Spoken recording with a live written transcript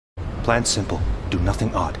Plan's simple. Do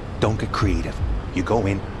nothing odd. Don't get creative. You go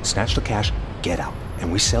in, snatch the cash, get out.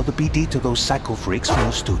 And we sell the BD to those psycho freaks from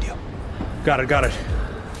the studio. Got it.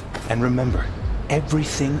 And remember,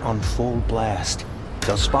 everything on full blast.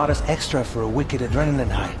 They'll spot us extra for a wicked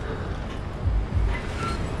adrenaline high.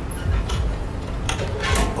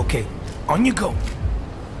 Okay, on you go.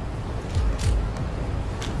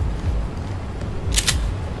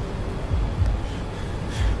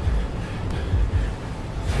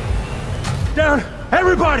 Down!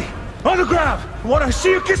 Everybody! On the ground! I want to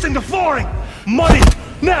see you kissing the flooring! Money!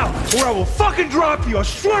 Now! Or I will fucking drop you, I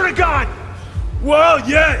swear to God! Well,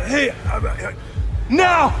 yeah, hey...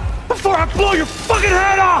 now! Before I blow your fucking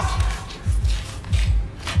head off!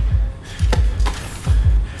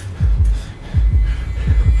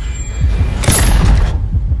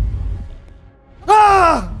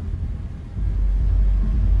 Ah!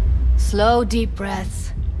 Slow, deep breaths.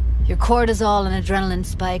 Your cortisol and adrenaline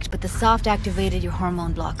spiked, but the soft activated your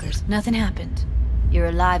hormone blockers. Nothing happened. You're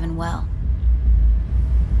alive and well.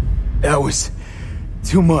 That was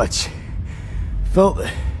too much. Could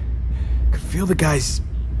feel the guy's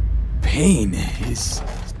pain, his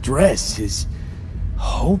stress, his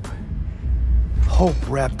hope. Hope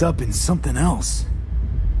wrapped up in something else.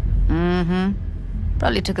 Mm-hmm.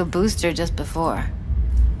 Probably took a booster just before.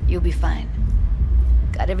 You'll be fine.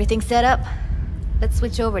 Got everything set up? Let's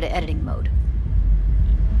switch over to editing mode.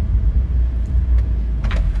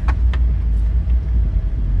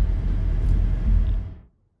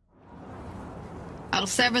 I'll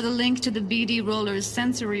sever the link to the BD Roller's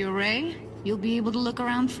sensory array. You'll be able to look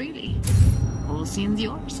around freely. Whole scene's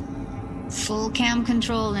yours. Full cam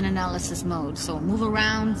control in analysis mode, so move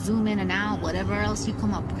around, zoom in and out, whatever else you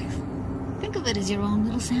come up with. Think of it as your own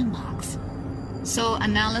little sandbox. So,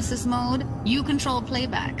 analysis mode, you control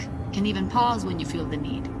playback. Can even pause when you feel the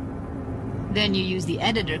need. Then you use the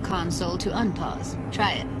editor console to unpause.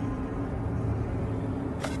 Try it.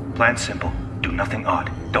 Plan's simple. Do nothing odd.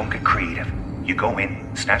 Don't get creative. You go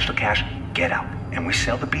in, snatch the cash, get out. And we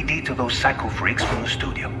sell the BD to those psycho freaks from the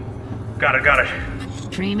studio. Got it.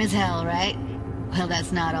 Dream as hell, right? Well,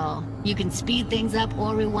 that's not all. You can speed things up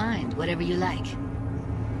or rewind, whatever you like.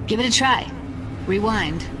 Give it a try.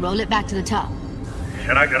 Rewind, roll it back to the top.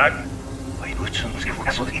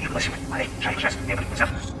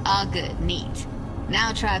 All good, neat.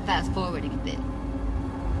 Now try fast forwarding a bit.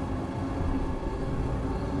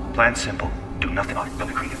 Plan's simple. Do nothing odd. Don't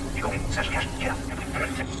be creative. You go in, snatch the cash, get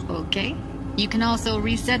out. Okay. You can also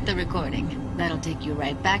reset the recording. That'll take you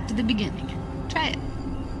right back to the beginning. Try it.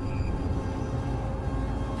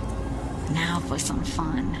 Now for some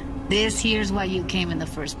fun. This here's why you came in the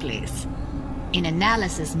first place. In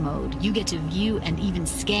analysis mode, you get to view and even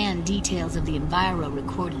scan details of the enviro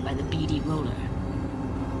recorded by the BD roller.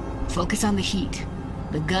 Focus on the heat,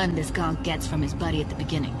 the gun this gonk gets from his buddy at the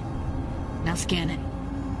beginning. Now scan it.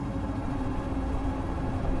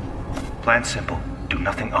 Plan's simple. Do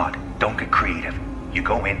nothing odd. Don't get creative. You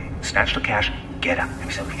go in, snatch the cash, get out. And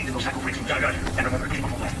we sell the BD to those psycho freaks from the studio. And remember, keep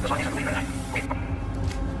on left. That's why I'm leaving tonight.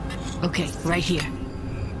 Okay, right here.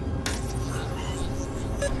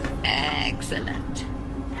 Excellent.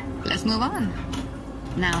 Let's move on.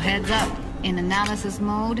 Now heads up. In analysis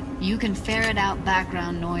mode, you can ferret out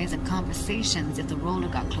background noise and conversations if the roller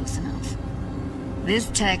got close enough. This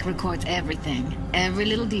tech records everything, every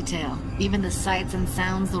little detail, even the sights and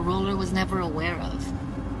sounds the roller was never aware of.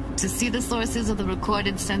 To see the sources of the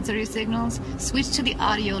recorded sensory signals, switch to the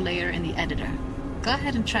audio layer in the editor. Go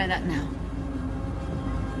ahead and try that now.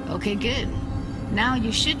 Okay, good. Now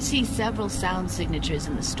you should see several sound signatures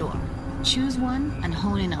in the store. Choose one and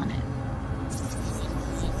hone in on it.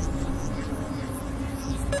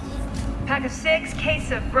 Pack of 6,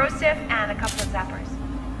 case of Brosif, and a couple of zappers.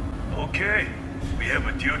 Okay. We have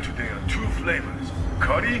a deal today on 2 flavors.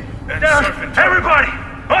 Curry and surf and turf. Everybody!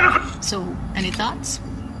 On the... So, any thoughts?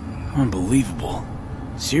 Unbelievable.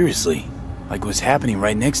 Seriously, like what's happening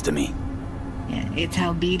right next to me. Yeah, it's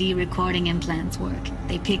how BD recording implants work.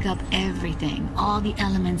 They pick up everything, all the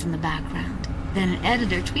elements in the background. Then an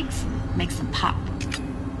editor tweaks them, makes them pop.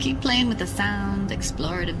 Keep playing with the sound,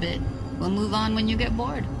 explore it a bit. We'll move on when you get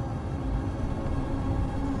bored.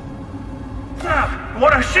 I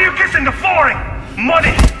want to see you kissing the flooring!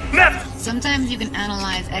 Money! Net! Sometimes you can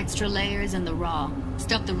analyze extra layers in the raw,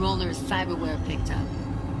 stuff the roller's cyberware picked up.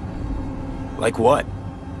 Like what?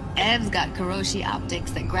 Ev's got Kiroshi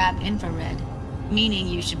optics that grab infrared, meaning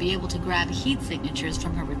you should be able to grab heat signatures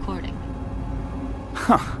from her recording.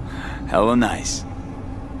 Huh. Hella nice.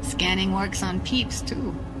 Scanning works on peeps,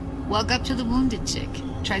 too. Walk up to the wounded chick.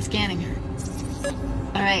 Try scanning her.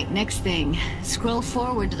 Alright, next thing. Scroll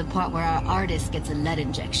forward to the part where our artist gets a lead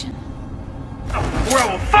injection. Or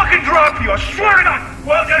I will fucking drop you, I swear to God!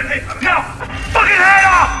 Well, hey, now, fucking head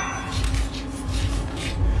off!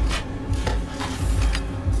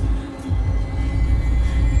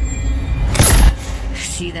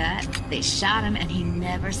 See that? They shot him and he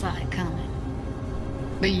never saw it coming.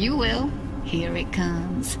 But you will. Here it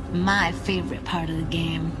comes. My favorite part of the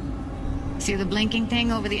game. See the blinking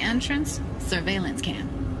thing over the entrance? Surveillance cam.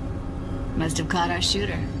 Must have caught our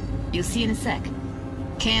shooter. You'll see in a sec.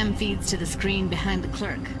 Cam feeds to the screen behind the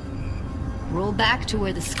clerk. Roll back to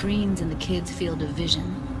where the screen's in the kid's field of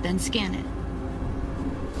vision, then scan it.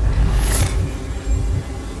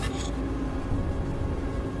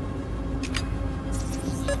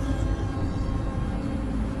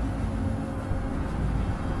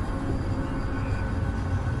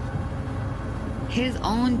 His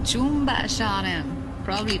own Chumba shot him.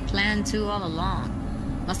 Probably planned to all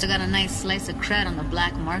along. Must have got a nice slice of cred on the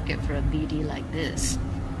black market for a BD like this.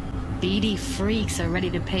 BD freaks are ready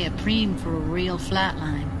to pay a preem for a real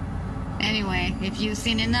flatline. Anyway, if you've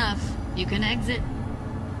seen enough, you can exit.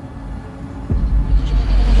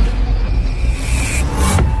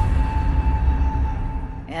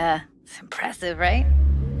 Yeah, it's impressive, right?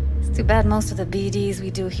 It's too bad most of the BDs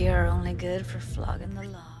we do here are only good for flogging the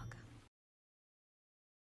law.